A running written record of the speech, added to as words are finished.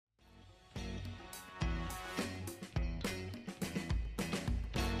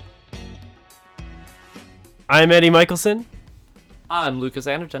I'm Eddie Michelson, I'm Lucas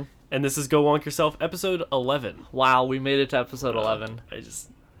Anderton. and this is Go Wonk Yourself, episode 11. Wow, we made it to episode 11.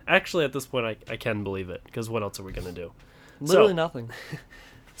 Actually, at this point, I can believe it, because what else are we going to do? Literally nothing.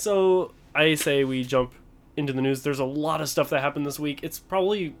 So, I say we jump into the news. There's a lot of stuff that happened this week. It's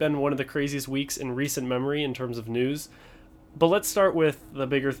probably been one of the craziest weeks in recent memory in terms of news. But let's start with the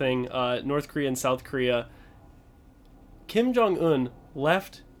bigger thing, North Korea and South Korea. Kim Jong-un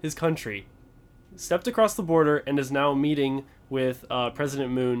left his country, stepped across the border, and is now meeting with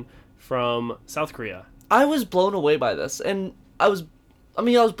President Moon from South Korea. I was blown away by this, and I was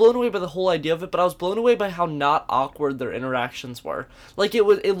blown away by the whole idea of it, but I was blown away by how not awkward their interactions were. Like, it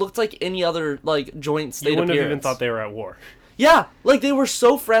looked like any other, like, joint state appearance. You wouldn't have even thought they were at war. Yeah, like, they were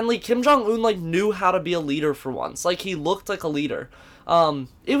so friendly. Kim Jong-un, like, knew how to be a leader for once. Like, he looked like a leader.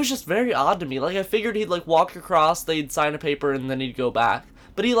 It was just very odd to me. Like, I figured he'd, like, walk across, they'd sign a paper, and then he'd go back.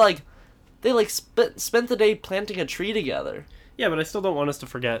 But they spent the day planting a tree together. Yeah, but I still don't want us to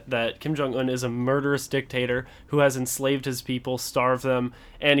forget that Kim Jong-un is a murderous dictator who has enslaved his people, starved them,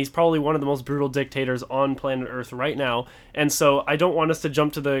 and he's probably one of the most brutal dictators on planet Earth right now. And so I don't want us to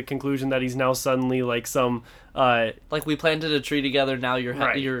jump to the conclusion that he's now suddenly like some... like, we planted a tree together, now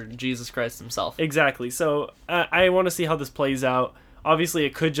Right. you're Jesus Christ himself. Exactly. So I want to see how this plays out. Obviously,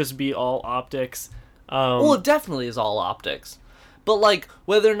 it could just be all optics. Well, it definitely is all optics. But, like,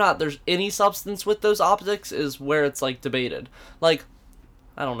 whether or not there's any substance with those optics is where it's, like, debated. Like,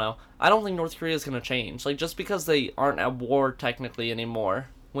 I don't know. I don't think North Korea is going to change. Like, just because they aren't at war technically anymore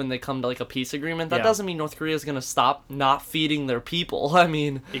when they come to, like, a peace agreement, that doesn't mean North Korea is going to stop not feeding their people. I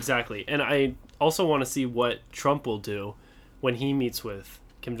mean... Exactly. And I also want to see what Trump will do when he meets with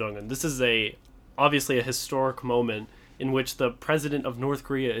Kim Jong-un. This is obviously a historic moment in which the president of North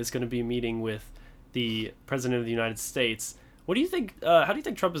Korea is going to be meeting with the president of the United States. What do you think? How do you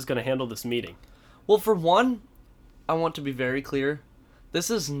think Trump is going to handle this meeting? Well, for one, I want to be very clear. This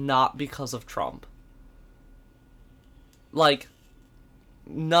is not because of Trump. Like,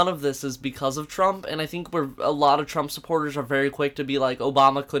 none of this is because of Trump, and I think a lot of Trump supporters are very quick to be like,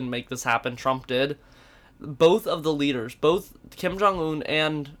 Obama couldn't make this happen, Trump did. Both of the leaders, both Kim Jong-un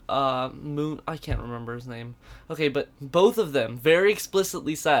and Moon, I can't remember his name. Okay, but both of them very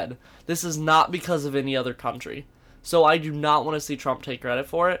explicitly said, this is not because of any other country. So I do not want to see Trump take credit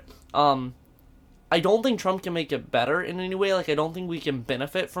for it. I don't think Trump can make it better in any way. Like, I don't think we can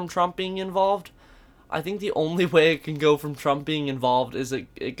benefit from Trump being involved. I think the only way it can go from Trump being involved is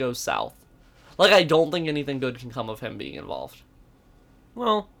it goes south. Like, I don't think anything good can come of him being involved.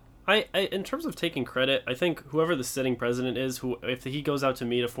 Well, I in terms of taking credit, I think whoever the sitting president is, if he goes out to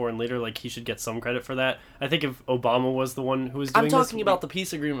meet a foreign leader, like, he should get some credit for that. I think if Obama was the one who was doing this... I'm talking about the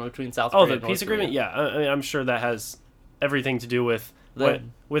peace agreement between South Korea and North Korea. Oh, the peace agreement? Yeah, I'm sure that has everything to do with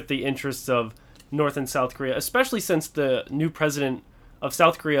the interests of North and South Korea, especially since the new president of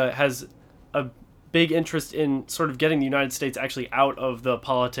South Korea has a big interest in sort of getting the United States actually out of the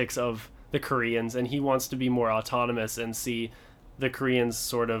politics of the Koreans, and he wants to be more autonomous and see the Koreans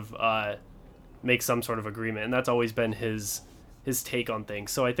sort of make some sort of agreement, and that's always been his take on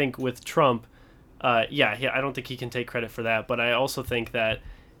things. So I think with Trump, I don't think he can take credit for that, but I also think that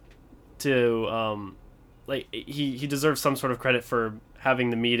he deserves some sort of credit for having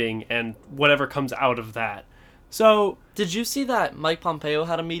the meeting and whatever comes out of that. So did you see that Mike Pompeo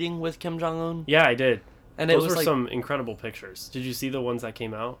had a meeting with Kim Jong-un? Yeah, I did. And those it was were some incredible pictures. Did you see the ones that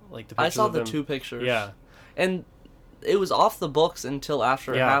came out? Like the pictures I saw of the them? 2 pictures. Yeah. And it was off the books until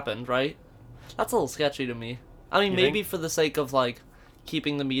after it happened, right? That's a little sketchy to me. I mean, maybe for the sake of, like,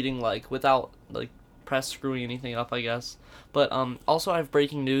 keeping the meeting, like, without, like, press screwing anything up, I guess. But also I have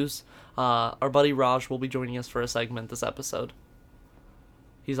breaking news. Our buddy Raj will be joining us for a segment this episode.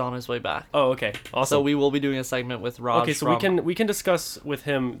 He's on his way back. Oh, okay. Awesome. So we will be doing a segment with Raj. Okay, so we can discuss with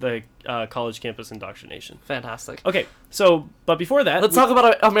him the college campus indoctrination. Fantastic. Okay, so but before that, let's talk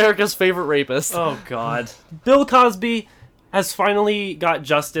about America's favorite rapist. Oh God, Bill Cosby has finally got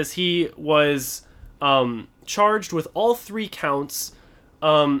justice. He was charged with all 3 counts.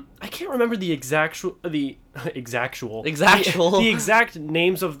 I can't remember the exact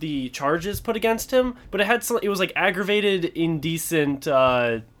names of the charges put against him, but it was like aggravated indecent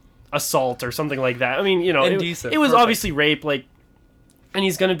assault or something like that. I mean, you know, it was perfect. Obviously rape, like, and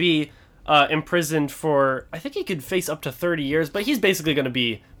he's going to be imprisoned for, I think he could face up to 30 years, but he's basically going to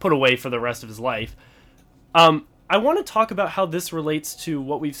be put away for the rest of his life. I want to talk about how this relates to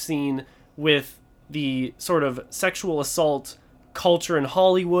what we've seen with the sort of sexual assault culture in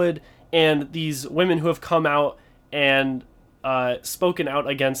Hollywood and these women who have come out and spoken out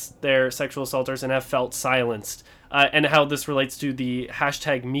against their sexual assaulters and have felt silenced, and how this relates to the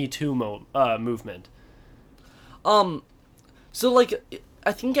hashtag #MeToo movement. So, like,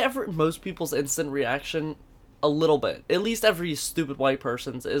 I think most people's instant reaction, a little bit, at least every stupid white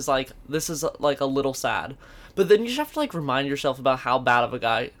person's, is like, this is, like, a little sad. But then you just have to, like, remind yourself about how bad of a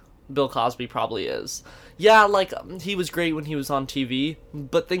guy Bill Cosby probably is. Yeah, like, he was great when he was on TV,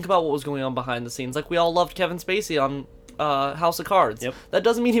 but think about what was going on behind the scenes. Like, we all loved Kevin Spacey on House of Cards. Yep. That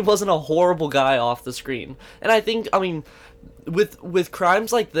doesn't mean he wasn't a horrible guy off the screen. And I think, I mean, with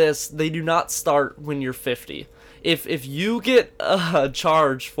crimes like this, they do not start when you're 50. If you get a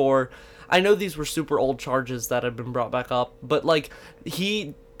charge for, I know these were super old charges that have been brought back up, but like,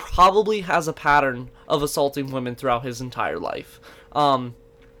 he probably has a pattern of assaulting women throughout his entire life. Well,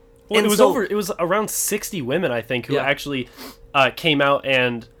 it was around 60 women, I think, who actually came out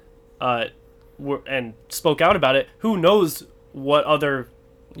and spoke out about it. Who knows what other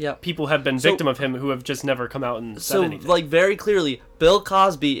people have been victim of him who have just never come out and said anything. So, like, very clearly, Bill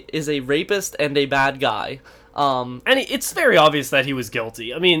Cosby is a rapist and a bad guy. And it's very obvious that he was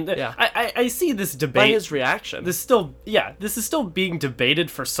guilty. I mean, I see this debate. By his reaction. This is still being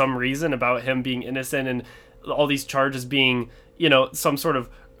debated for some reason about him being innocent and all these charges being, some sort of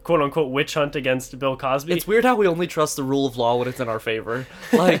quote-unquote witch hunt against Bill Cosby. It's weird how we only trust the rule of law when it's in our favor.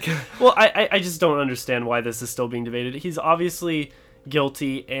 Like, well, I just don't understand why this is still being debated. He's obviously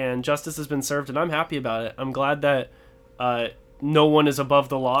guilty, and justice has been served, and I'm happy about it. I'm glad that no one is above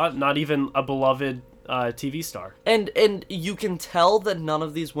the law, not even a beloved TV star. And you can tell that none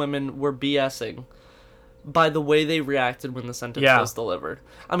of these women were BSing by the way they reacted when the sentence was delivered.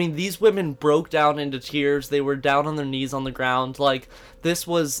 I mean, these women broke down into tears. They were down on their knees on the ground. Like, this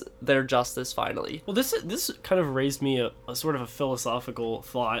was their justice finally. Well, this kind of raised me a sort of a philosophical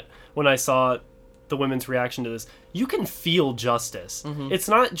thought when I saw the women's reaction to this. You can feel justice. Mm-hmm. It's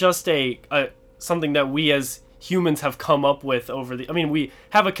not just a something that we as humans have come up with we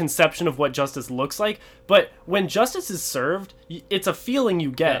have a conception of what justice looks like, but when justice is served, it's a feeling you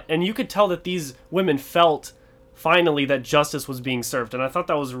get, and you could tell that these women felt finally that justice was being served, and I thought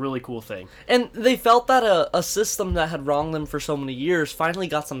that was a really cool thing. And they felt that a system that had wronged them for so many years finally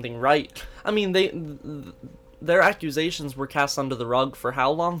got something right. I mean, their accusations were cast under the rug for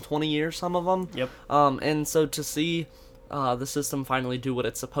how long? 20 years, some of them? Yep. And so to see the system finally do what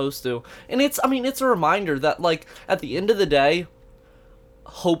it's supposed to. And it's a reminder that, like, at the end of the day,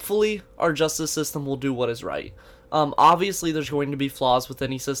 hopefully our justice system will do what is right. Obviously there's going to be flaws with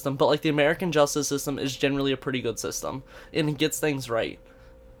any system, but, like, the American justice system is generally a pretty good system, and it gets things right.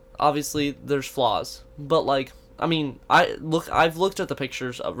 Obviously there's flaws, but, like, I mean, I've looked at the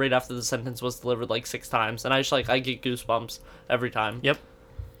pictures right after the sentence was delivered, like, 6 times, and I get goosebumps every time. Yep.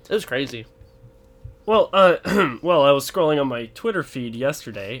 It was crazy. Well, I was scrolling on my Twitter feed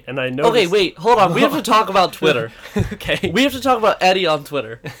yesterday, and I noticed... Okay, wait, hold on. We have to talk about Twitter. Okay. We have to talk about Eddie on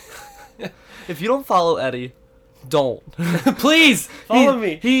Twitter. If you don't follow Eddie, don't. Please, follow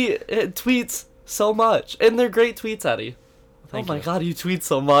me. He tweets so much, and they're great tweets, Eddie. Thank you. My God, you tweet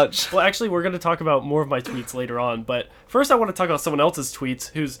so much. Well, actually, we're going to talk about more of my tweets later on, but first I want to talk about someone else's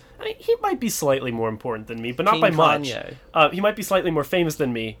tweets he might be slightly more important than me, but not by much. Kanye. He might be slightly more famous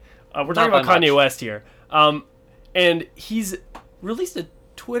than me. We're talking about Kanye West here. And he's released a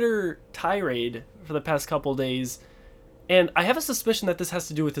Twitter tirade for the past couple days, and I have a suspicion that this has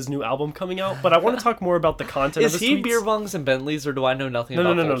to do with his new album coming out, but I want to talk more about the content of his tweets. Is he beer bongs and Bentleys, or do I know nothing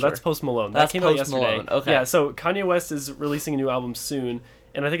about No, that's Post Malone. That came Post out yesterday. Malone. Okay. Yeah, so Kanye West is releasing a new album soon,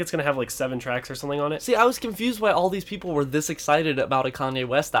 and I think it's going to have like 7 tracks or something on it. See, I was confused why all these people were this excited about a Kanye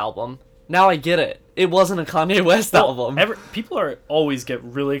West album. Now I get it. It wasn't a Kanye West album. People always get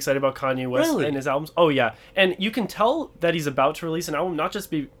really excited about Kanye West and his albums. Oh, yeah. And you can tell that he's about to release an album, not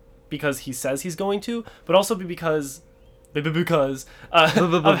just because he says he's going to, but also because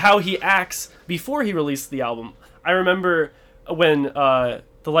of how he acts before he released the album. I remember when The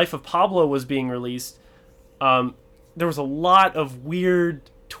Life of Pablo was being released, there was a lot of weird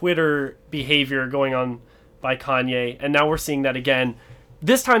Twitter behavior going on by Kanye, and now we're seeing that again.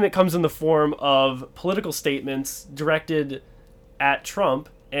 This time it comes in the form of political statements directed at Trump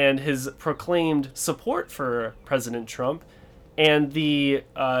and his proclaimed support for President Trump, and the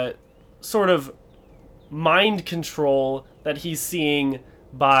sort of mind control that he's seeing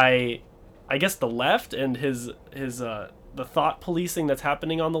by, I guess, the left and the thought policing that's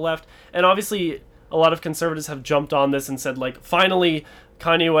happening on the left. And obviously a lot of conservatives have jumped on this and said, like, finally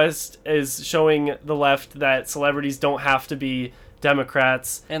Kanye West is showing the left that celebrities don't have to be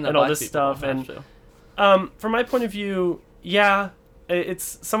Democrats and all this stuff. And from my point of view,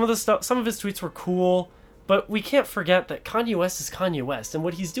 it's some of his tweets were cool, but we can't forget that Kanye West is Kanye West, and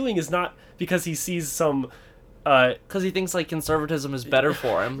what he's doing is not because he sees some because he thinks, like, conservatism is better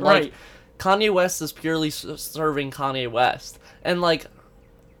for him. Right. Like, Kanye West is purely serving Kanye West. And, like...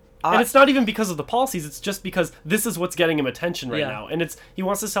 And it's not even because of the policies, it's just because this is what's getting him attention right now. And he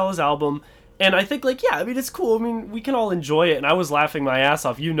wants to sell his album, and I think, like, yeah, I mean, it's cool. I mean, we can all enjoy it, and I was laughing my ass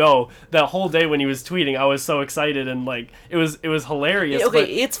off. You know, that whole day when he was tweeting, I was so excited, and, like, it was hilarious. Okay,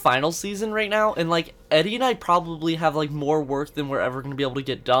 it's final season right now, and, like, Eddie and I probably have, like, more work than we're ever going to be able to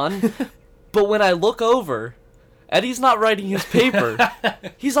get done. But when I look over, Eddie's not writing his paper.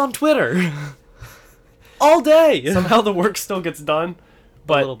 He's on Twitter. All day. Somehow the work still gets done.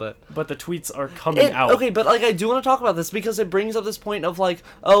 But, a little bit. But the tweets are coming out. Okay, but, like, I do want to talk about this because it brings up this point of, like,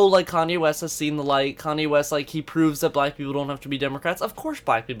 oh, like, Kanye West has seen the light. Kanye West, like, he proves that black people don't have to be Democrats. Of course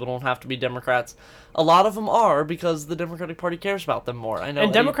black people don't have to be Democrats. A lot of them are because the Democratic Party cares about them more. I know.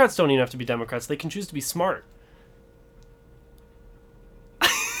 And Democrats don't even have to be Democrats. They can choose to be smart.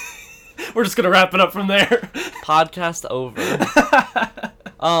 We're just going to wrap it up from there. Podcast over.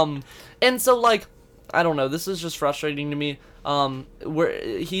 And so, like, I don't know. This is just frustrating to me.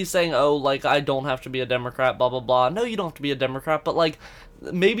 Where he's saying, oh, like, I don't have to be a Democrat, blah, blah, blah. No, you don't have to be a Democrat, but, like,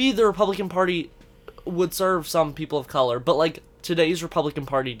 maybe the Republican Party would serve some people of color, but, like, today's Republican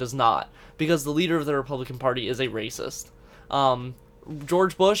Party does not, because the leader of the Republican Party is a racist.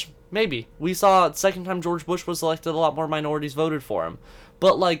 George Bush, maybe. We saw the second time George Bush was elected, a lot more minorities voted for him.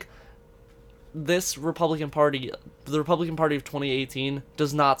 But, like, this Republican Party, the Republican Party of 2018,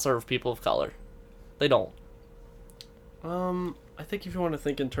 does not serve people of color. They don't. I think if you want to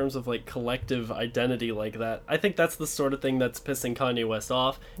think in terms of, like, collective identity like that, I think that's the sort of thing that's pissing Kanye West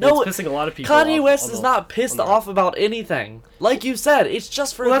off. No, it's pissing a lot of people off. Kanye West is not pissed off about anything. Like you said, it's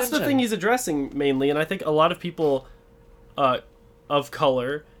just for attention. That's the thing he's addressing mainly, and I think a lot of people of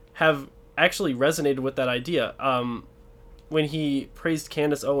color have actually resonated with that idea. When he praised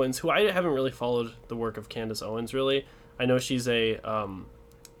Candace Owens, who I haven't really followed the work of Candace Owens, really. I know she's a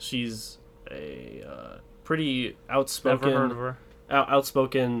pretty outspoken. Never heard of her.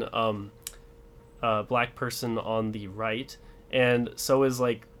 Outspoken black person on the right, and so is,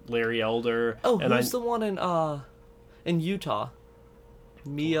 like, Larry Elder. Oh, and who's the one in Utah?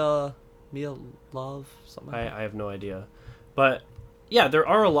 Mia Love, something. I have no idea, but yeah, there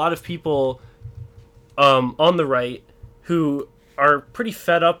are a lot of people on the right who are pretty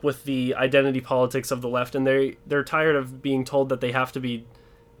fed up with the identity politics of the left, and they're tired of being told that they have to be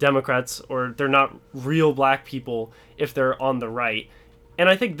Democrats or they're not real black people if they're on the right. And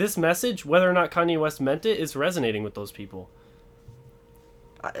I think this message, whether or not Kanye West meant it, is resonating with those people.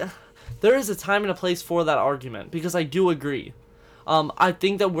 There is a time and a place for that argument, because I do agree. I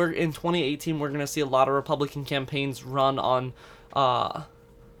think that in 2018 we're going to see a lot of Republican campaigns run on,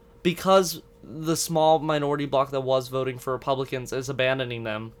 because the small minority bloc that was voting for Republicans is abandoning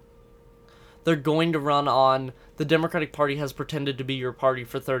them. They're going to run on, the Democratic Party has pretended to be your party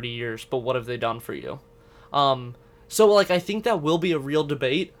for 30 years, but what have they done for you? So, like, I think that will be a real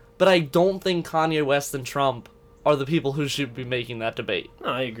debate, but I don't think Kanye West and Trump are the people who should be making that debate. No,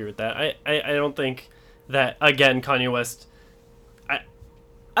 I agree with that. I don't think that, again, Kanye West...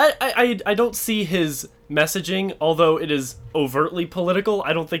 I don't see his messaging, although it is overtly political.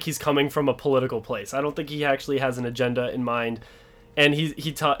 I don't think he's coming from a political place. I don't think he actually has an agenda in mind. And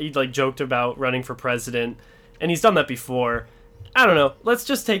he like joked about running for president, and he's done that before. I don't know. Let's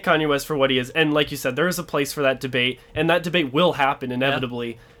just take Kanye West for what he is. And like you said, there is a place for that debate, and that debate will happen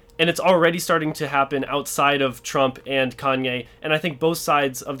inevitably. Yeah. And it's already starting to happen outside of Trump and Kanye. And I think both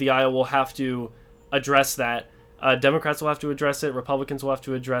sides of the aisle will have to address that. Democrats will have to address it. Republicans will have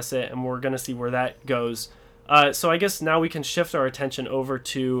to address it. And we're going to see where that goes. So I guess now we can shift our attention over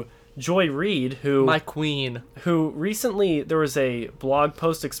to Joy Reid, my queen, who recently there was a blog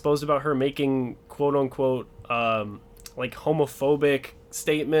post exposed about her making quote unquote like homophobic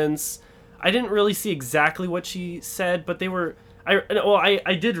statements. I didn't really see exactly what she said, but they were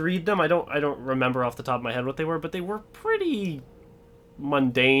I did read them. I don't remember off the top of my head what they were, but they were pretty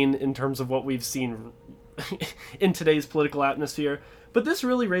mundane in terms of what we've seen in today's political atmosphere. But this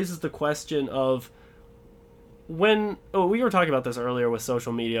really raises the question of we were talking about this earlier with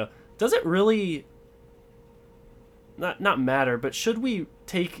social media. Does it really not matter, but should we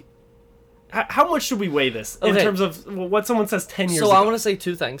take... How much should we weigh this in terms of what someone says 10 years ago? So I want to say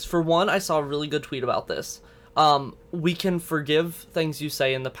two things. For one, I saw a really good tweet about this. We can forgive things you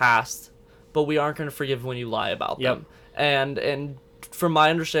say in the past, but we aren't going to forgive when you lie about them. And from my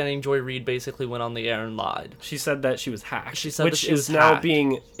understanding, Joy Reid basically went on the air and lied. She said that she was hacked. She said which is now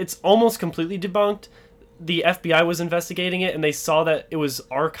being... It's almost completely debunked. The FBI was investigating it, and they saw that it was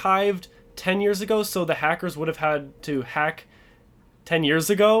archived 10 years ago, so the hackers would have had to hack 10 years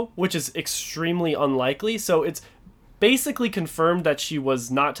ago, which is extremely unlikely. So it's basically confirmed that she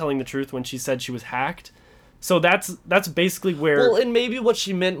was not telling the truth when she said she was hacked. So that's basically where... Well, and maybe what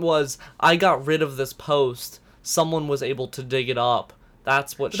she meant was, I got rid of this post. Someone was able to dig it up.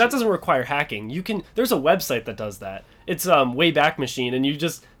 That's what. That doesn't require hacking. You can. There's a website that does that. It's Wayback Machine, and you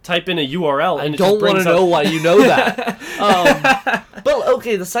just type in a URL. And I don't want to know why you know that. But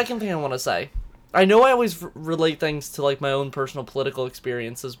okay, the second thing I want to say, I know I always relate things to like my own personal political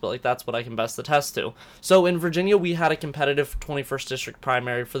experiences, but like that's what I can best attest to. So in Virginia, we had a competitive 21st district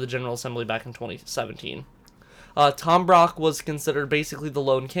primary for the General Assembly back in 2017. Tom Brock was considered basically the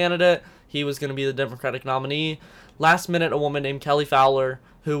lone candidate. He was going to be the Democratic nominee. Last minute, a woman named Kelly Fowler,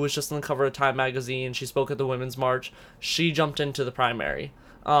 who was just on the cover of Time magazine, she spoke at the Women's March, she jumped into the primary.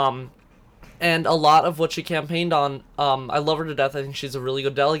 And a lot of what she campaigned on, I love her to death, I think she's a really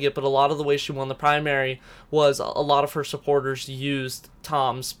good delegate, but a lot of the way she won the primary was a lot of her supporters used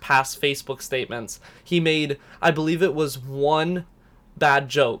Tom's past Facebook statements. He made, I believe it was one bad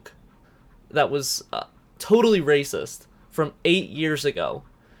joke that was totally racist from 8 years ago.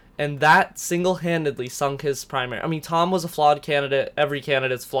 And that single-handedly sunk his primary. I mean, Tom was a flawed candidate. Every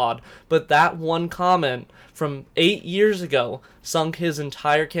candidate's flawed. But that one comment from 8 years ago sunk his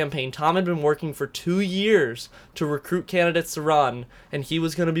entire campaign. Tom had been working for 2 years to recruit candidates to run, and he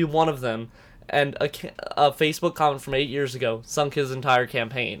was going to be one of them. And a Facebook comment from 8 years ago sunk his entire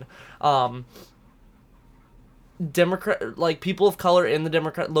campaign. People of color in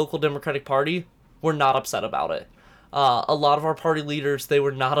the local Democratic Party were not upset about it. A lot of our party leaders, they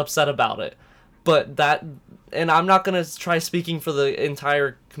were not upset about it. But that, and I'm not going to try speaking for the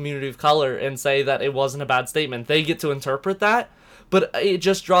entire community of color and say that it wasn't a bad statement. They get to interpret that, but it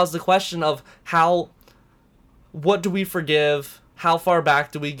just draws the question of what do we forgive? How far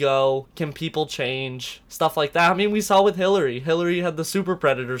back do we go? Can people change? Stuff like that. I mean, we saw with Hillary. Hillary had the super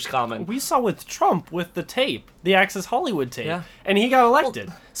predators comment. We saw with Trump with the tape, the Access Hollywood tape, yeah. And he got elected.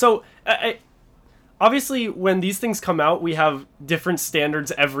 Well, so, obviously, when these things come out, we have different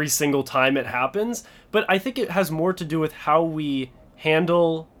standards every single time it happens, but I think it has more to do with how we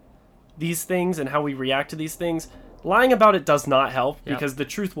handle these things and how we react to these things. Lying about it does not help, because the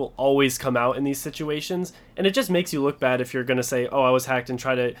truth will always come out in these situations, and it just makes you look bad if you're going to say, oh, I was hacked, and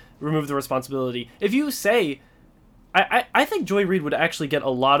try to remove the responsibility. If you say... I think Joy Reid would actually get a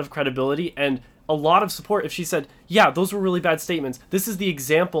lot of credibility and a lot of support if she said, yeah, those were really bad statements. This is the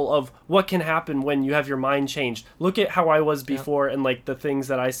example of what can happen when you have your mind changed. Look at how I was before and like the things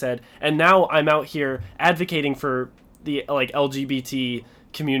that I said. And now I'm out here advocating for the like LGBT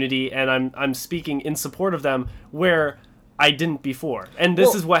community, and I'm speaking in support of them where I didn't before. And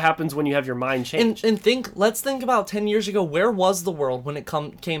this is what happens when you have your mind changed. And let's think about 10 years ago. Where was the world when it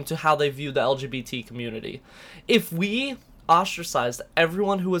came to how they viewed the LGBT community? If we ostracized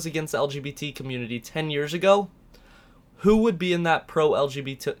everyone who was against the LGBT community 10 years ago, who would be in that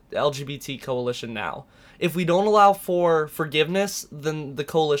pro-LGBT coalition now? If we don't allow for forgiveness, then the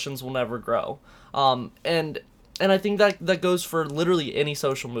coalitions will never grow. And I think that goes for literally any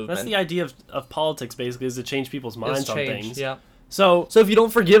social movement. That's the idea of politics, basically, is to change people's minds on things. Yeah. So if you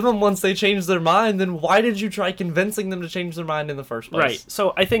don't forgive them once they change their mind, then why did you try convincing them to change their mind in the first place? Right.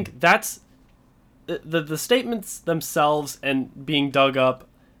 So I think that's the statements themselves and being dug up.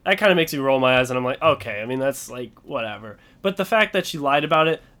 That kind of makes me roll my eyes, and I'm like, okay, I mean, that's like whatever. But the fact that she lied about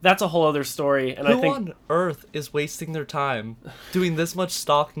it, that's a whole other story. And Who I think on earth is wasting their time doing this much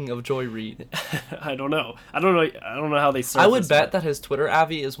stalking of Joy Reid? I don't know how they. I would bet that his Twitter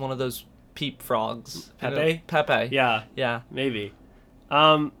avi is one of those peep frogs. Pepe. Pepe. Yeah. Maybe.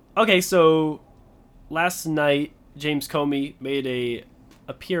 Okay, so last night James Comey made a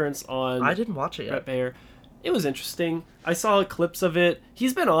appearance on. I didn't watch it yet. Bret Baier. It was interesting. I saw clips of it.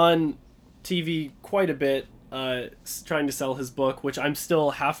 He's been on TV quite a bit, trying to sell his book, which I'm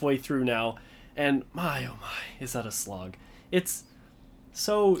still halfway through now. And my, oh my, is that a slog. It's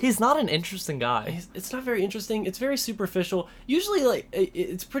so... He's not an interesting guy. It's not very interesting. It's very superficial. Usually, like,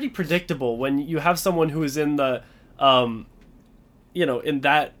 it's pretty predictable when you have someone who is in the, in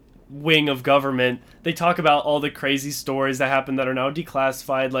that wing of government. They talk about all the crazy stories that happen that are now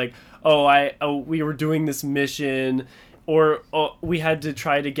declassified, like, we were doing this mission, or we had to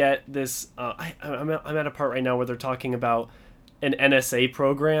try to get this. I'm at a part right now where they're talking about an NSA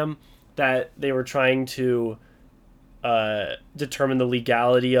program that they were trying to determine the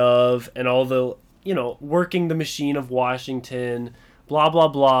legality of, and all the, working the machine of Washington, blah, blah,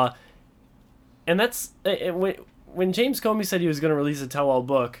 blah. And that's, when James Comey said he was going to release a tell-all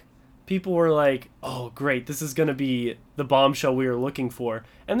book, people were like, oh, great, this is going to be the bombshell we were looking for.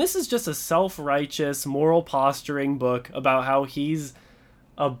 And this is just a self-righteous, moral posturing book about how he's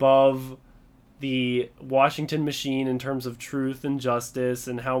above the Washington machine in terms of truth and justice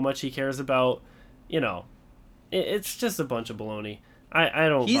and how much he cares about, it's just a bunch of baloney. I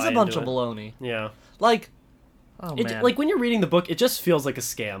don't. He's a bunch of baloney. Yeah. Like, oh man. Like when you're reading the book, it just feels like a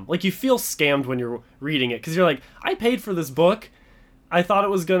scam. Like you feel scammed when you're reading it because you're like, I paid for this book. I thought it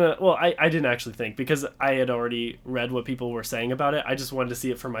was gonna. Well, I didn't actually think because I had already read what people were saying about it. I just wanted to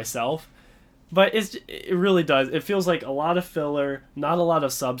see it for myself. But it really does. It feels like a lot of filler, not a lot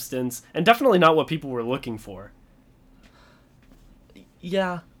of substance, and definitely not what people were looking for.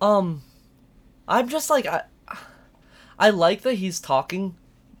 Yeah. I'm just like I like that he's talking.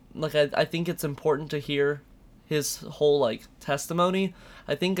 Like I think it's important to hear his whole like testimony.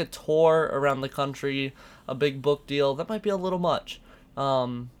 I think a tour around the country, a big book deal, that might be a little much. I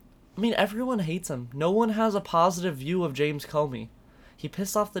mean, everyone hates him. No one has a positive view of James Comey. He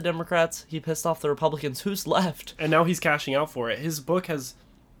pissed off the Democrats. He pissed off the Republicans. Who's left? And now he's cashing out for it. His book has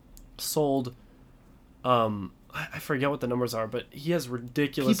sold, I forget what the numbers are, but he has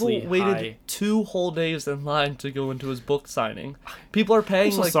ridiculously People waited high... 2 whole days in line to go into his book signing. People are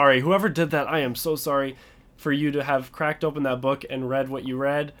paying. I'm so sorry. Whoever did that, I am so sorry for you to have cracked open that book and read what you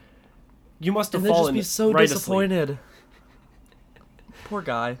read. You must have fallen just be so right disappointed. Poor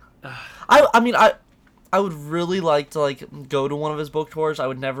guy. I mean, I would really like to go to one of his book tours. I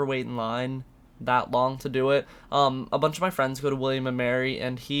would never wait in line that long to do it. A bunch of my friends go to William and Mary,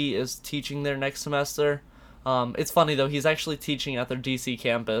 and he is teaching there next semester. It's funny though, he's actually teaching at their DC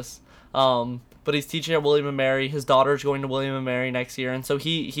campus. But he's teaching at William and Mary. His daughter's going to William and Mary next year, and so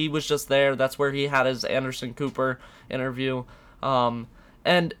he was just there. That's where he had his Anderson Cooper interview.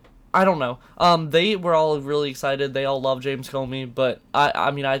 And I don't know. They were all really excited. They all love James Comey, but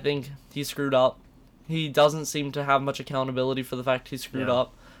I mean, I think he screwed up. He doesn't seem to have much accountability for the fact he screwed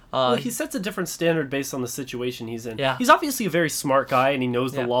up. Well, he sets a different standard based on the situation he's in. Yeah. He's obviously a very smart guy, and he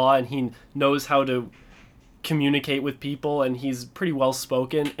knows the law, and he knows how to communicate with people, and he's pretty well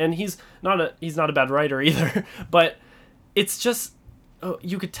spoken, and he's not a bad writer either. But it's just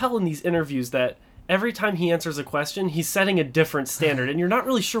you could tell in these interviews that every time he answers a question, he's setting a different standard, and you're not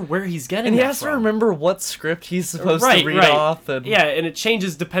really sure where he's getting and that he has from. to remember what script he's supposed to read off. And yeah, and it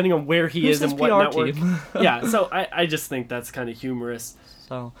changes depending on where he is and what PR network. Team? Yeah, so I just think that's kind of humorous.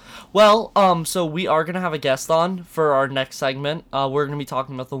 So, well, so we are going to have a guest on for our next segment. We're going to be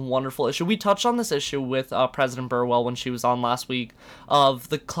talking about the wonderful issue. We touched on this issue with President Burwell when she was on last week of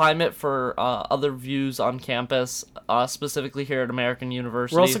the climate for other views on campus, specifically here at American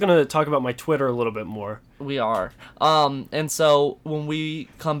University. We're also going to talk about my Twitter a little bit more. We are. And so when we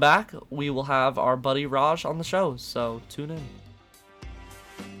come back, we will have our buddy Raj on the show. So tune in.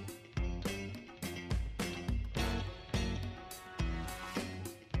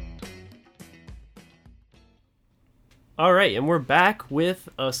 All right, and we're back with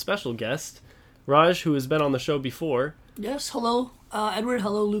a special guest, Raj, who has been on the show before. Yes, hello, Edward.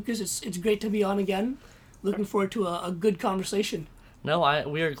 Hello, Lucas. It's great to be on again. Looking forward to a good conversation. No,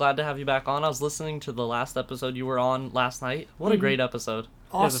 we are glad to have you back on. I was listening to the last episode you were on last night. What a great episode.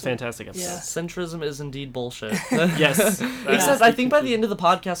 Awesome. It was a fantastic episode. Yeah. Centrism is indeed bullshit. Yes. Except I think by the end of the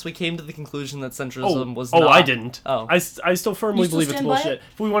podcast we came to the conclusion that centrism was not. Oh, I didn't. Oh. I still firmly believe it's bullshit.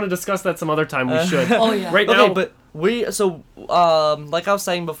 If we want to discuss that some other time, we should. Oh, yeah. Right now... Okay, but like I was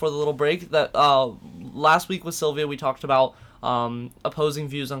saying before the little break, that last week with Sylvia we talked about opposing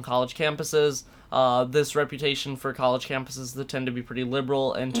views on college campuses, this reputation for college campuses that tend to be pretty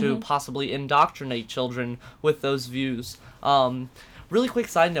liberal and to possibly indoctrinate children with those views. Really quick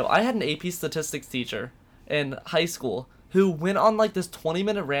side note, I had an AP statistics teacher in high school who went on this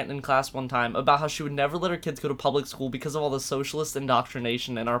 20-minute rant in class one time about how she would never let her kids go to public school because of all the socialist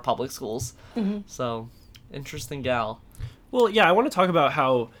indoctrination in our public schools. So, interesting gal. Well, yeah, I want to talk about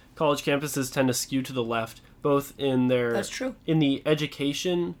how college campuses tend to skew to the left, both in their... That's true. In the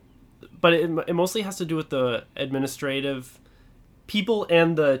education, but it mostly has to do with the administrative people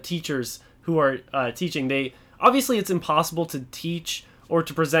and the teachers who are teaching. Obviously, it's impossible to teach or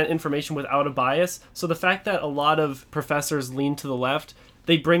to present information without a bias. So the fact that a lot of professors lean to the left,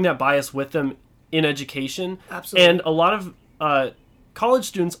 they bring that bias with them in education. Absolutely. And a lot of college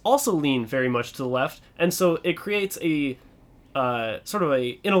students also lean very much to the left. And so it creates a sort of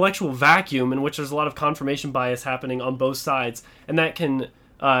a intellectual vacuum in which there's a lot of confirmation bias happening on both sides. And that can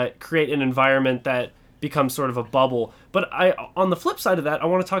create an environment that becomes sort of a bubble. But on the flip side of that, I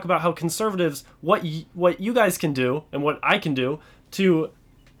want to talk about how conservatives, what you guys can do and what I can do to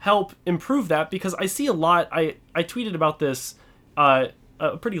help improve that, because I see a lot. I tweeted about this, a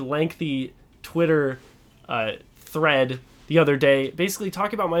pretty lengthy Twitter thread the other day, basically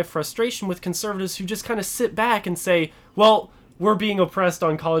talking about my frustration with conservatives who just kind of sit back and say, well, we're being oppressed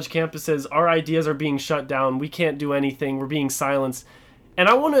on college campuses, our ideas are being shut down, we can't do anything, we're being silenced. And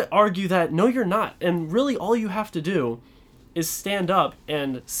I want to argue that, no, you're not. And really all you have to do is stand up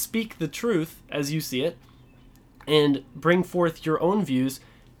and speak the truth as you see it and bring forth your own views.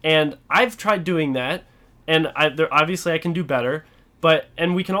 And I've tried doing that, and obviously I can do better,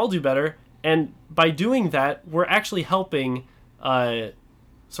 and we can all do better. And by doing that, we're actually helping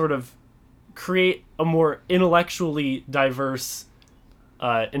sort of create a more intellectually diverse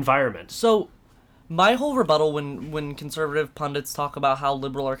environment. So my whole rebuttal when conservative pundits talk about how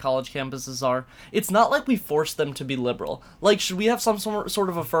liberal our college campuses are, it's not like we force them to be liberal. Like, should we have some sort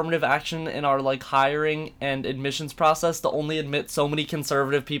of affirmative action in our, like, hiring and admissions process to only admit so many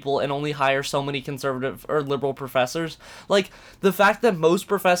conservative people and only hire so many conservative or liberal professors? Like, the fact that most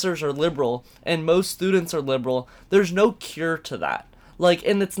professors are liberal and most students are liberal, there's no cure to that. Like,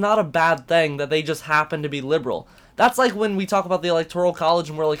 and it's not a bad thing that they just happen to be liberal. That's like when we talk about the Electoral College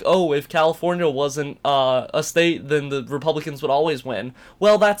and we're like, oh, if California wasn't a state, then the Republicans would always win.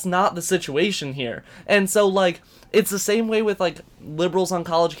 Well, that's not the situation here. And so, like, it's the same way with, like, liberals on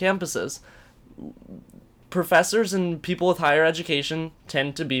college campuses. Professors and people with higher education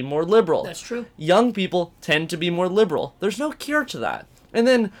tend to be more liberal. That's true. Young people tend to be more liberal. There's no cure to that. And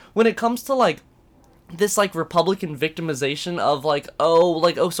then when it comes to, like, this, like, Republican victimization of, like,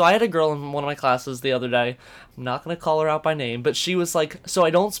 so I had a girl in one of my classes the other day. I'm not going to call her out by name, but she was like, so I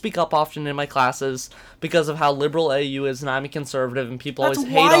don't speak up often in my classes because of how liberal AU is, and I'm a conservative, and people always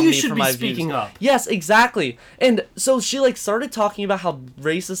hate on me for my views. Up. Yes, exactly. And so she, like, started talking about how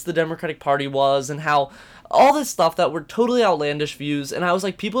racist the Democratic Party was, and how all this stuff that were totally outlandish views, and I was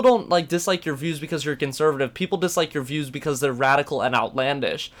like, people don't, like, dislike your views because you're conservative. People dislike your views because they're radical and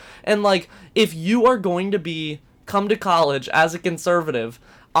outlandish. And, like, if you are going to come to college as a conservative,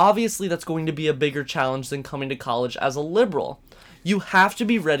 obviously that's going to be a bigger challenge than coming to college as a liberal. You have to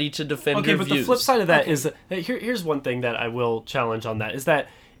be ready to defend your views. Okay, but the flip side of that is that here's one thing that I will challenge on that, is that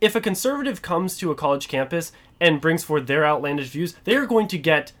if a conservative comes to a college campus and brings forward their outlandish views, they are going to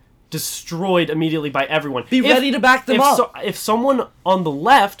get destroyed immediately by everyone. Be ready to back them up. If someone on the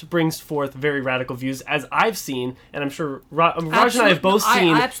left brings forth very radical views, as I've seen, and I'm sure Raj and I have both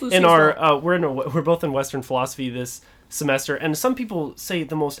seen in our we're both in Western philosophy this semester, and some people say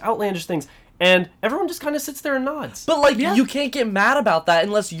the most outlandish things, and everyone just kind of sits there and nods. But, like, you can't get mad about that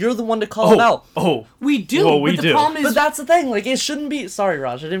unless you're the one to call it out. We do. Well, we but do. The problem is, but that's the thing. Like, it shouldn't be. Sorry,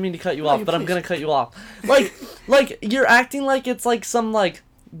 Raj. I didn't mean to cut you off, but I'm gonna cut you off. Like, you're acting like it's like some, like,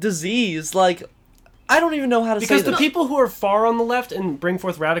 disease. Like, I don't even know how to say this. Because the people who are far on the left and bring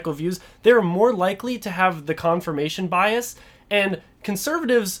forth radical views, they're more likely to have the confirmation bias, and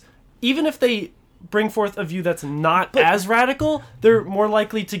conservatives, even if they bring forth a view that's not as radical, they're more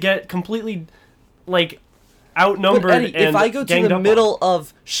likely to get completely, like, outnumbered. But Eddie, if I go to the middle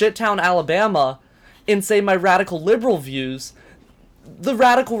of Shittown, Alabama, and say my radical liberal views, the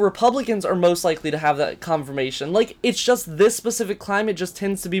radical Republicans are most likely to have that confirmation. Like, it's just this specific climate just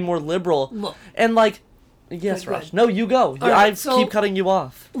tends to be more liberal. Look, and, like, yes, Raj. No, you go. I keep cutting you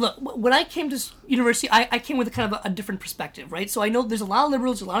off. Look, when I came to university, I came with a kind of a different perspective, right? So I know there's a lot of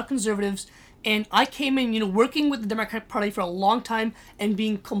liberals, a lot of conservatives, and I came in, working with the Democratic Party for a long time and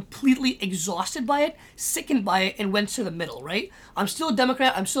being completely exhausted by it, sickened by it, and went to the middle, right? I'm still a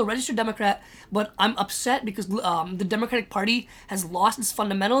Democrat. I'm still a registered Democrat, but I'm upset because the Democratic Party has lost its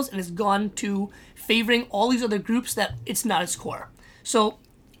fundamentals and has gone to favoring all these other groups that it's not its core. So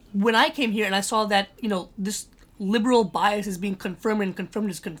when I came here and I saw that, this liberal bias is being confirmed and confirmed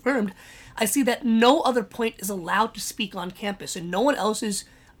is confirmed, I see that no other point is allowed to speak on campus and no one else is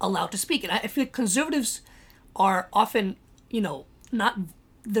allowed to speak. And I feel like conservatives are often, not,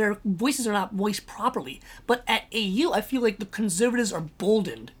 their voices are not voiced properly. But at AU, I feel like the conservatives are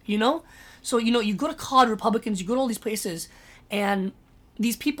boldened, So, you go to college, Republicans, you go to all these places, and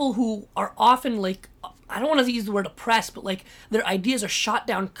these people who are often, like, I don't want to use the word oppressed, but, like, their ideas are shot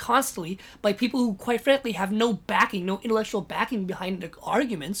down constantly by people who, quite frankly, have no backing, no intellectual backing behind their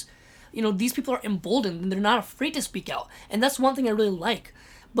arguments. These people are emboldened, and they're not afraid to speak out. And that's one thing I really like.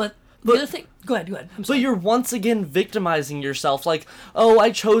 But the other thing... Go ahead. I'm sorry. But you're once again victimizing yourself. Like, oh,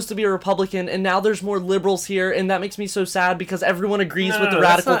 I chose to be a Republican, and now there's more liberals here, and that makes me so sad because everyone agrees with the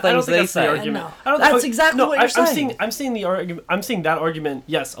radical things they say. That's exactly what you're saying. I'm seeing the argument. I'm seeing that argument,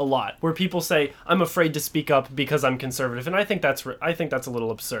 yes, a lot, where people say I'm afraid to speak up because I'm conservative, and I think that's a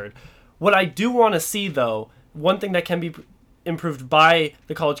little absurd. What I do want to see, though, one thing that can be improved by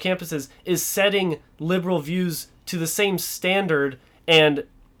the college campuses is setting liberal views to the same standard and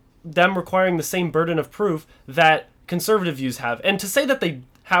them requiring the same burden of proof that conservative views have. And to say that they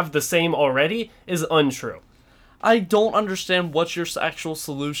have the same already is untrue. I don't understand what your actual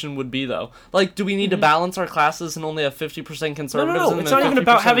solution would be, though. Like, do we need to balance our classes and only have 50% conservatives? No. It's not even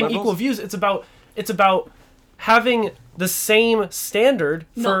about having equal views. It's about having the same standard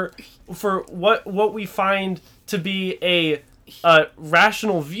for what we find to be a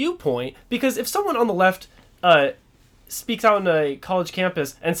rational viewpoint. Because if someone on the left speaks out on a college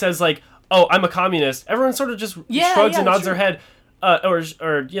campus and says, like, "Oh, I'm a communist," everyone sort of just shrugs and nods their head. Or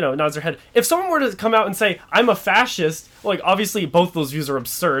nods their head. If someone were to come out and say, "I'm a fascist," like, obviously both those views are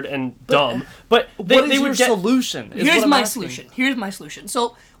absurd and dumb. But what is your solution? Here's my solution.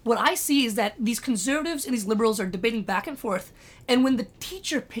 So what I see is that these conservatives and these liberals are debating back and forth, and when the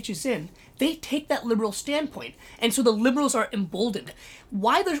teacher pitches in, they take that liberal standpoint, and so the liberals are emboldened.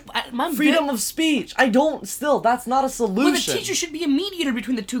 Why there's freedom of speech? That's not a solution. Well, the teacher should be a mediator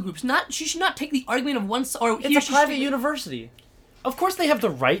between the two groups. She should not take the argument of one side. It's a private university. Of course, they have the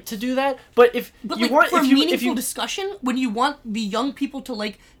right to do that, but meaningful discussion, when you want the young people to,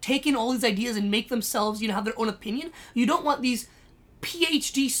 like, take in all these ideas and make themselves, have their own opinion, you don't want these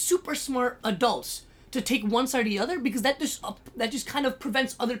PhD super smart adults to take one side or the other, because that just kind of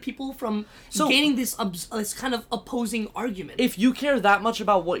prevents other people from gaining this kind of opposing argument. If you care that much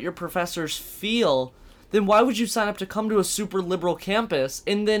about what your professors feel, then why would you sign up to come to a super liberal campus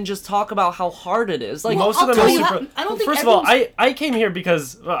and then just talk about how hard it is? Like, most of them are super. First of all, I came here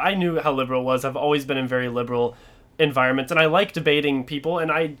because I knew how liberal it was. I've always been in very liberal environments, and I like debating people,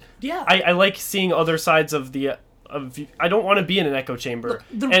 and I like seeing other sides of the. I don't want to be in an echo chamber,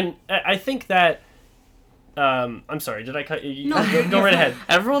 and I think that. I'm sorry. Did I cut you? No, go right ahead.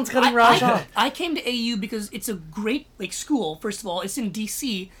 Everyone's cutting Raj off. I came to AU because it's a great school. First of all, it's in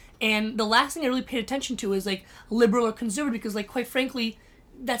DC. And the last thing I really paid attention to is, like, liberal or conservative, because, like, quite frankly,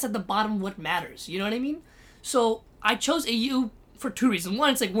 that's at the bottom of what matters. You know what I mean? So I chose AU for two reasons.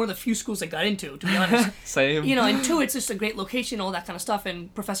 One, it's, like, one of the few schools I got into, to be honest. Same. And two, it's just a great location, all that kind of stuff,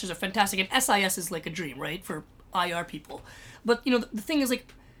 and professors are fantastic. And SIS is, like, a dream, right, for IR people. But, the thing is,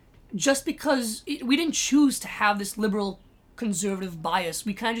 like, just because we didn't choose to have this liberal conservative bias,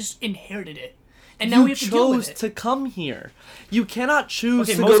 we kind of just inherited it. And now we have to deal with it. To come here. You cannot choose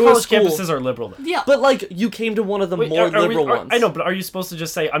to go to a school. Most college campuses are liberal, though. Yeah. But, like, you came to one of the more liberal ones. I know, but are you supposed to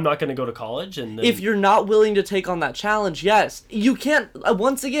just say, "I'm not going to go to college"? And then... If you're not willing to take on that challenge, yes. You can't...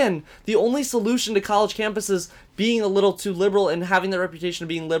 once again, the only solution to college campuses being a little too liberal and having the reputation of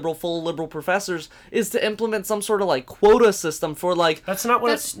being liberal, full of liberal professors, is to implement some sort of, like, quota system for, like... That's not what...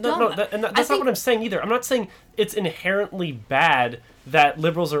 That's not what I'm saying either. I'm not saying it's inherently bad that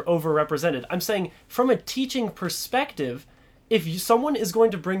liberals are overrepresented. I'm saying, from a teaching perspective, if someone is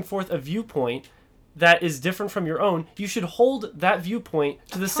going to bring forth a viewpoint that is different from your own, you should hold that viewpoint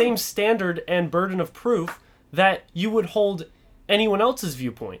to the same standard and burden of proof that you would hold anyone else's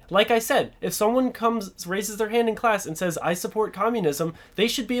viewpoint. Like I said, if someone raises their hand in class and says, "I support communism," they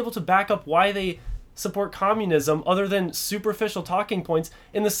should be able to back up why they support communism other than superficial talking points,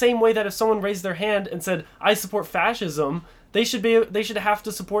 in the same way that if someone raised their hand and said, "I support fascism," they should have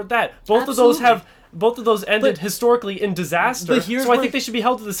to support that. Both of those ended historically in disaster. So I think they should be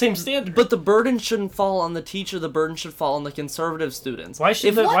held to the same standard. But the burden shouldn't fall on the teacher. The burden should fall on the conservative students. Why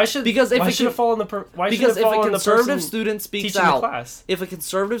should it fall on the Because if a conservative student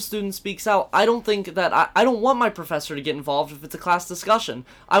speaks out, I don't think that I don't want my professor to get involved if it's a class discussion.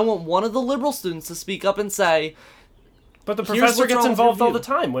 I want one of the liberal students to speak up and say, but the professor gets involved all the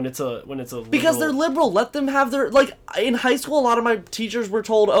time when it's a liberal. Because they're liberal. Let them have their... Like, in high school, a lot of my teachers were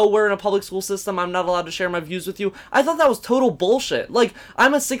told, "Oh, we're in a public school system. I'm not allowed to share my views with you." I thought that was total bullshit. Like,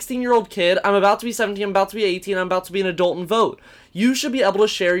 I'm a 16-year-old kid. I'm about to be 17. I'm about to be 18. I'm about to be an adult and vote. You should be able to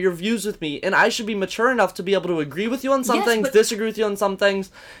share your views with me, and I should be mature enough to be able to agree with you on some things, disagree with you on some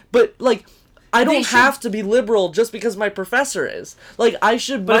things. But, like... I don't have to be liberal just because my professor is. Like, I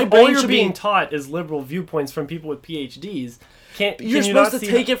should... But if all you're being taught is liberal viewpoints from people with PhDs, you're supposed to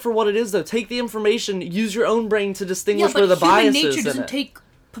take it for what it is, though. Take the information, use your own brain to distinguish where the bias is in it. Nature doesn't take...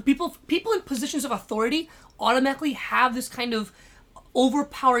 People in positions of authority automatically have this kind of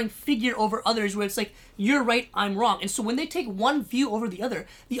overpowering figure over others where it's like, you're right, I'm wrong. And so when they take one view over the other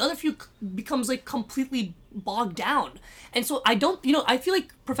view becomes, like, completely bogged down. And so I don't, I feel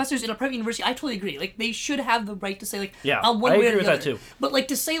like professors in a private university, I totally agree. Like, they should have the right to say, like, one way or the other. I agree with that too. But, like,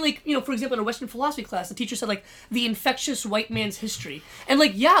 to say, like, for example, in a Western philosophy class, the teacher said, like, the infectious white man's history. And,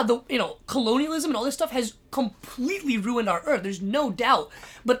 like, colonialism and all this stuff has completely ruined our earth. There's no doubt.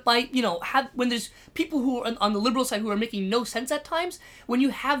 But by, when there's people who are on the liberal side who are making no sense at times, when you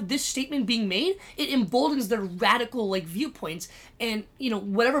have this statement being made, it emboldens their radical, like, viewpoints. And,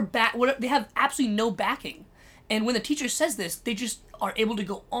 whatever they have absolutely no backing. And when the teacher says this, they just are able to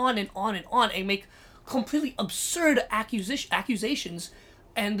go on and on and on and make completely absurd accusations,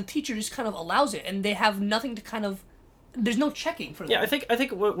 and the teacher just kind of allows it, and they have nothing to kind of, there's no checking for them. Yeah, I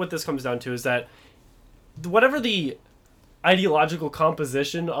think what this comes down to is that whatever the ideological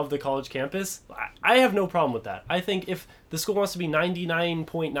composition of the college campus, I have no problem with that. I think if the school wants to be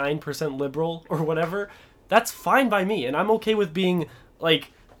 99.9% liberal or whatever, that's fine by me, and I'm okay with being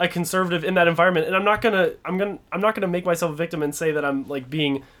like a conservative in that environment. And I'm not gonna make myself a victim and say that I'm like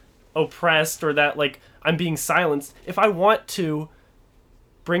being oppressed or that like I'm being silenced. If I want to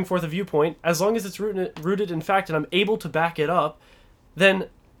bring forth a viewpoint, as long as it's rooted in fact and I'm able to back it up, then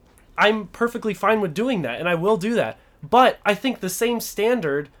I'm perfectly fine with doing that, and I will do that. But I think the same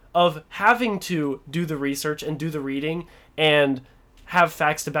standard of having to do the research and do the reading and have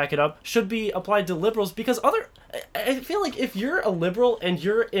facts to back it up should be applied to liberals, because I feel like if you're a liberal and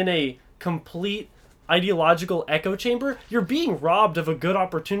you're in a complete ideological echo chamber, you're being robbed of a good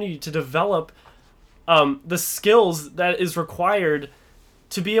opportunity to develop the skills that is required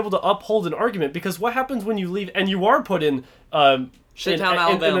to be able to uphold an argument. Because what happens when you leave and you are put in in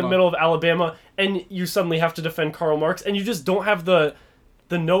the middle of Alabama, and you suddenly have to defend Karl Marx, and you just don't have the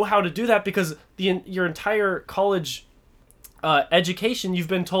know-how to do that, because your entire college education, you've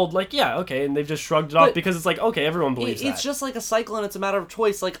been told, like, yeah, okay, and they've just shrugged it off because it's like, okay, everyone believes that. It's just like a cycle, and it's a matter of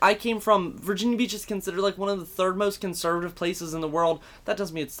choice. Like, I came from, Virginia Beach is considered like one of the third most conservative places in the world. That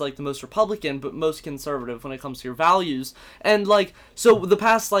doesn't mean it's like the most Republican, but most conservative when it comes to your values. And like, so the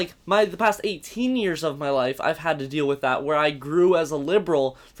past 18 years of my life, I've had to deal with that, where I grew as a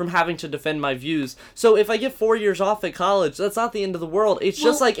liberal from having to defend my views. So if I get 4 years off at college, that's not the end of the world. It's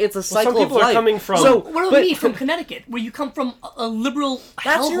just like, it's a cycle of life. Some people are coming from... So, what about me from Connecticut, where you come from a liberal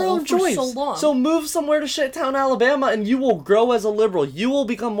hellhole for so long? So move somewhere to Shittown, Alabama, and you will grow as a liberal. You will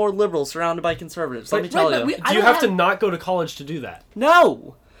become more liberal, surrounded by conservatives. Let me tell you. Do you have to not go to college to do that?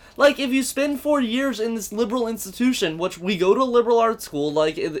 No. Like, if you spend 4 years in this liberal institution, which we go to a liberal arts school,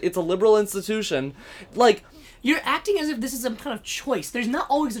 like, it's a liberal institution, like... You're acting as if this is some kind of choice. There's not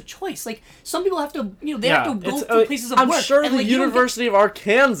always a choice. Like, some people have to, they have to go to places of work. I'm sure the University of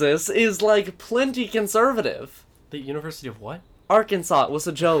Arkansas is, like, plenty conservative. The University of what? Arkansas. It was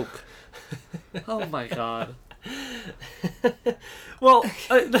a joke. Oh my god. Well,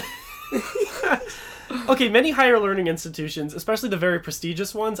 okay, many higher learning institutions, especially the very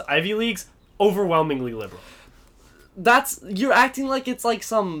prestigious ones, Ivy Leagues, overwhelmingly liberal. You're acting like it's like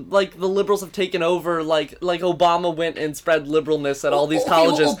the liberals have taken over, like Obama went and spread liberalness at all these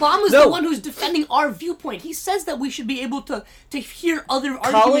colleges. Well, Obama's the one who's defending our viewpoint. He says that we should be able to hear other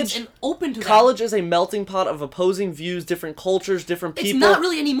arguments and open to them. College is a melting pot of opposing views, different cultures, different people. It's not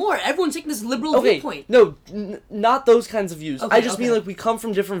really anymore. Everyone's taking this liberal viewpoint. No, not those kinds of views. I just mean like we come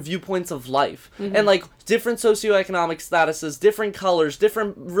from different viewpoints of life. Mm-hmm. And like different socioeconomic statuses, different colors,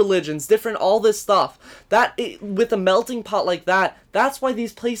 different religions, different all this stuff. With a melting pot like that, that's why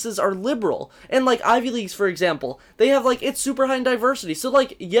these places are liberal. And like Ivy Leagues, for example, they have like, it's super high in diversity. So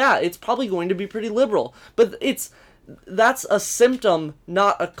like, yeah, it's probably going to be pretty liberal. But that's a symptom,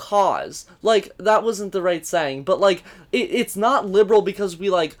 not a cause. Like, that wasn't the right saying, but like, it's not liberal because we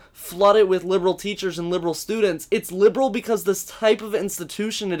like flood it with liberal teachers and liberal students. It's liberal because this type of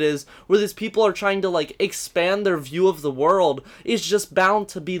institution it is, where these people are trying to like expand their view of the world, is just bound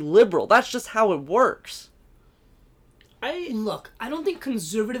to be liberal. That's just how it works. I don't think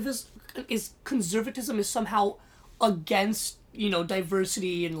conservatism is somehow against,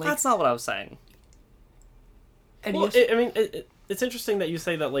 diversity and like... That's not what I was saying. It's interesting that you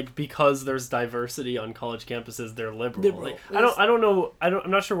say that, like, because there's diversity on college campuses, they're liberal. Like, I don't know. I'm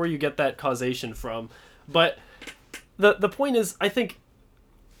not sure where you get that causation from, but the point is, I think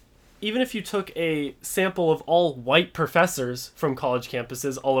even if you took a sample of all white professors from college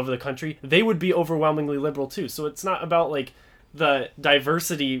campuses all over the country, they would be overwhelmingly liberal too. So it's not about like the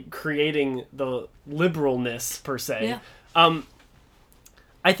diversity creating the liberalness per se. Yeah.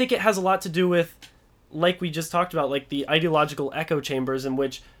 I think it has a lot to do with, like we just talked about, like the ideological echo chambers in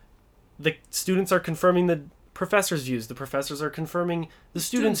which the students are confirming the professors' views, the professors are confirming the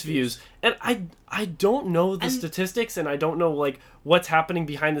students' views. And I don't know the statistics, and I don't know like what's happening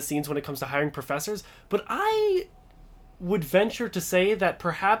behind the scenes when it comes to hiring professors, but I would venture to say that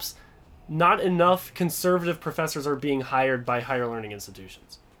perhaps not enough conservative professors are being hired by higher learning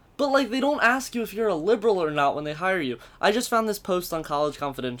institutions. But like, they don't ask you if you're a liberal or not when they hire you. I just found this post on College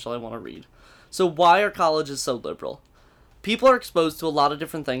Confidential I want to read. So why are colleges so liberal? People are exposed to a lot of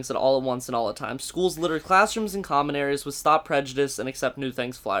different things at all at once and all at times. Schools litter classrooms and common areas with stop prejudice and accept new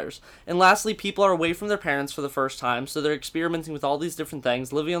things flyers. And lastly, people are away from their parents for the first time, so they're experimenting with all these different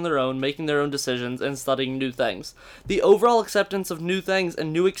things, living on their own, making their own decisions, and studying new things. The overall acceptance of new things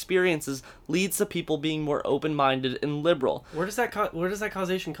and new experiences leads to people being more open-minded and liberal. Where does that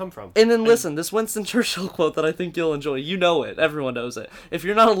causation come from? And then listen, this Winston Churchill quote that I think you'll enjoy. You know it. Everyone knows it. If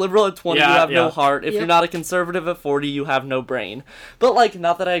you're not a liberal at 20, you have no heart. If you're not a conservative at 40, you have no brain. But, like,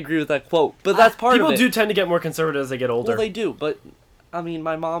 not that I agree with that quote, but that's part of it. People do tend to get more conservative as they get older. Well, they do, but, I mean,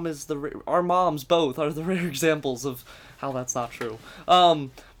 my mom is our moms both are the rare examples of how that's not true. But,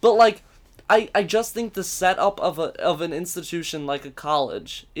 like, I just think the setup of an institution like a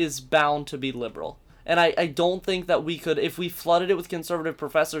college is bound to be liberal. And I don't think that we could, if we flooded it with conservative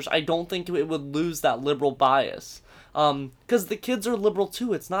professors, I don't think it would lose that liberal bias. Because the kids are liberal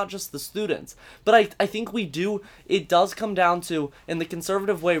too, it's not just the students. But I think it does come down to, in the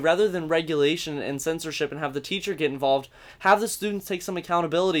conservative way, rather than regulation and censorship and have the teacher get involved, have the students take some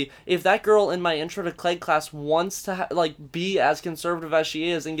accountability. If that girl in my intro to Clegg class wants to be as conservative as she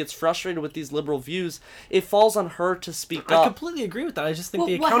is and gets frustrated with these liberal views, it falls on her to speak up. I completely agree with that. I just think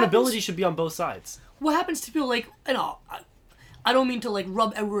the accountability should be on both sides. What happens to people I don't mean to,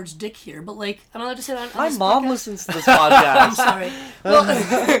 rub Edward's dick here, but, am I allowed to say that on My this mom podcast? listens to this podcast. I'm sorry. Well, I'm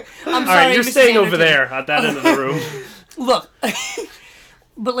sorry. All right, you're Mr. staying over Anderton. there at that end of the room. Look,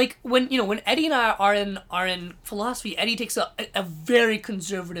 but, when Eddie and I are in philosophy, Eddie takes a very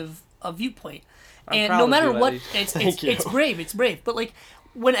conservative viewpoint. And no matter what, it's brave. But,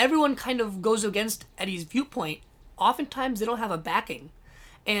 when everyone kind of goes against Eddie's viewpoint, oftentimes they don't have a backing.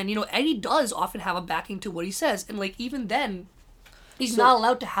 And, Eddie does often have a backing to what he says. And, even then, he's not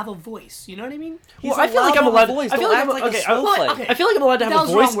allowed to have a voice. You know what I mean? I feel like I'm allowed to have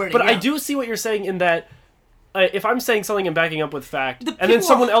a voice, but I do see what you're saying in that if I'm saying something and backing up with fact, and then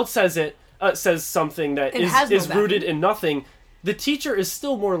someone else says something that is rooted in nothing, the teacher is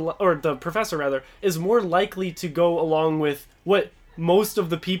still or the professor rather, is more likely to go along with what most of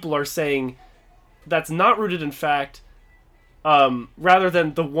the people are saying that's not rooted in fact, rather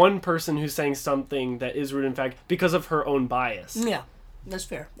than the one person who's saying something that is rooted in fact because of her own bias. Yeah, that's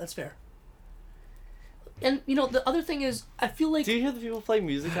fair. And, the other thing is, I feel like... Do you hear the people play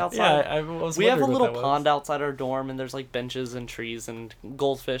music outside? Yeah, we have a little pond outside our dorm, and there's, benches and trees and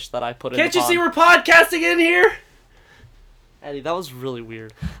goldfish that I put in the pond. Can't you see we're podcasting in here? Eddie, that was really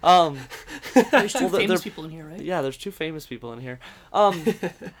weird. There's two famous people in here, right? Yeah, there's two famous people in here.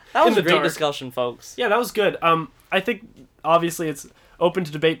 That was a great discussion, folks. Yeah, that was good. I think, obviously, it's open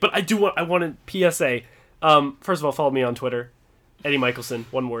to debate, but I want a PSA. First of all, follow me on Twitter. Eddie Michelson,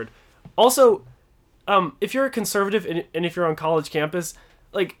 one word. Also, if you're a conservative and if you're on college campus,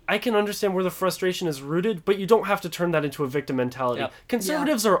 I can understand where the frustration is rooted, but you don't have to turn that into a victim mentality. Yep.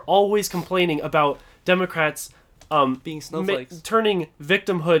 Conservatives are always complaining about Democrats being snowflakes, turning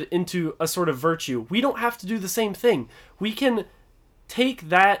victimhood into a sort of virtue. We don't have to do the same thing. We can take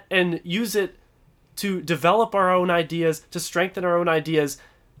that and use it to develop our own ideas, to strengthen our own ideas.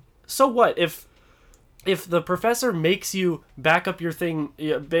 So what if the professor makes you back up your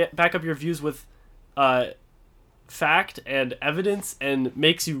views with fact and evidence and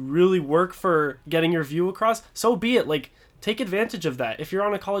makes you really work for getting your view across? So be it. Take advantage of that. If you're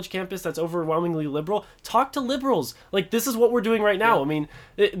on a college campus that's overwhelmingly liberal, talk to liberals. This is what we're doing right now. Yeah. I mean,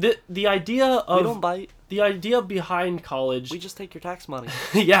 the idea of... We don't bite. The idea behind college... We just take your tax money.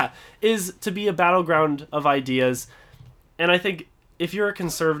 Yeah, is to be a battleground of ideas. And I think if you're a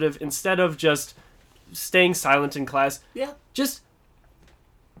conservative, instead of just staying silent in class, just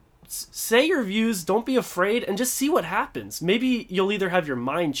say your views, don't be afraid, and just see what happens. Maybe you'll either have your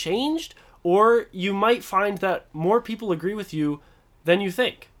mind changed, or you might find that more people agree with you than you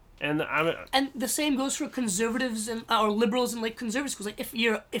think. And the same goes for conservatives or liberals and conservative schools. If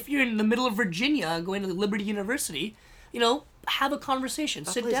you're in the middle of Virginia going to Liberty University, have a conversation,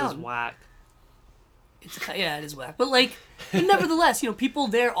 sit down. That place is whack. It is whack. But nevertheless, people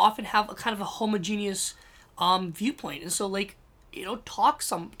there often have a kind of a homogeneous viewpoint, and so talk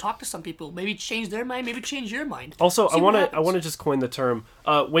to some people, maybe change their mind, maybe change your mind. Also, I want to just coin the term.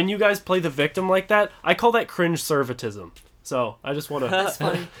 When you guys play the victim like that, I call that cringe-servitism. So I just want to. That's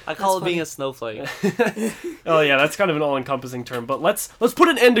funny. I call it being a snowflake. Oh yeah, that's kind of an all-encompassing term. But let's put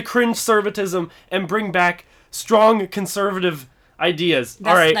an end to cringe-servitism and bring back strong conservative ideas.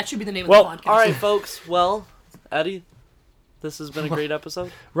 All right, that should be the name of the podcast. All right, folks. Well, Eddie, this has been a great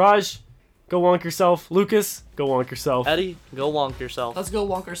episode. Raj, go wonk yourself. Lucas, go wonk yourself. Eddie, go wonk yourself. Let's go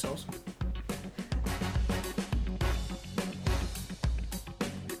wonk ourselves.